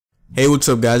Hey, what's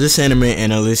up guys, it's Anime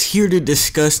Analyst here to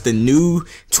discuss the new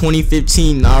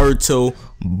 2015 Naruto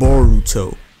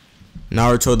Boruto.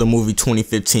 Naruto the movie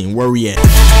 2015, where we at?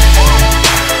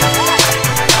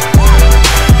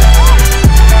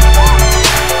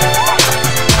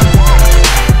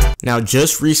 Now,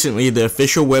 just recently, the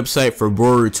official website for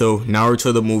Boruto,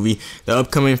 Naruto the movie, the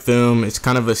upcoming film, it's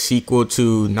kind of a sequel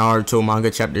to Naruto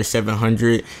manga chapter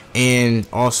 700, and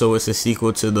also it's a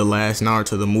sequel to the last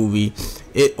Naruto the movie.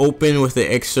 It opened with an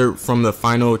excerpt from the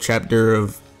final chapter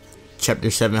of chapter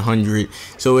 700,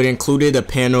 so it included a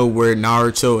panel where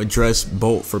Naruto addressed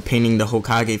Bolt for painting the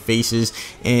Hokage faces,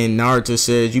 and Naruto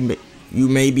says, you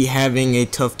may be having a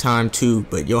tough time too,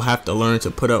 but you'll have to learn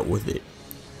to put up with it,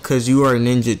 cause you are a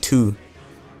ninja too.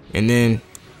 And then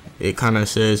it kind of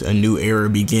says a new era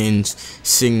begins,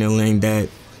 signaling that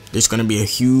there's gonna be a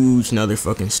huge another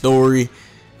fucking story.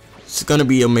 It's gonna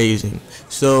be amazing.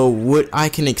 So what I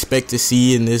can expect to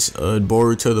see in this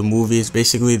Boruto the movie is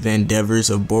basically the endeavors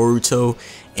of Boruto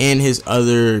and his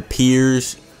other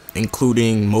peers,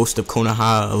 including most of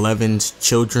Konoha 11's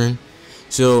children.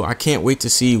 So I can't wait to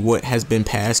see what has been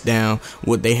passed down,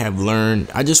 what they have learned.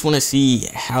 I just want to see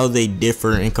how they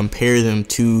differ and compare them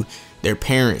to their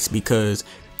parents, because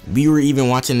we were even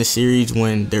watching the series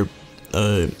when their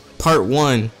part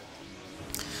 1,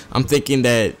 I'm thinking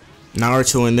that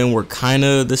Naruto and them were kind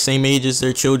of the same age as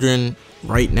their children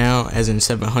right now, as in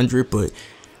 700, but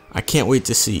I can't wait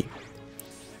to see.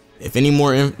 If any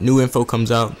more new info comes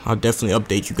out, I'll definitely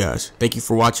update you guys. Thank you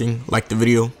for watching. Like the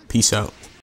video. Peace out.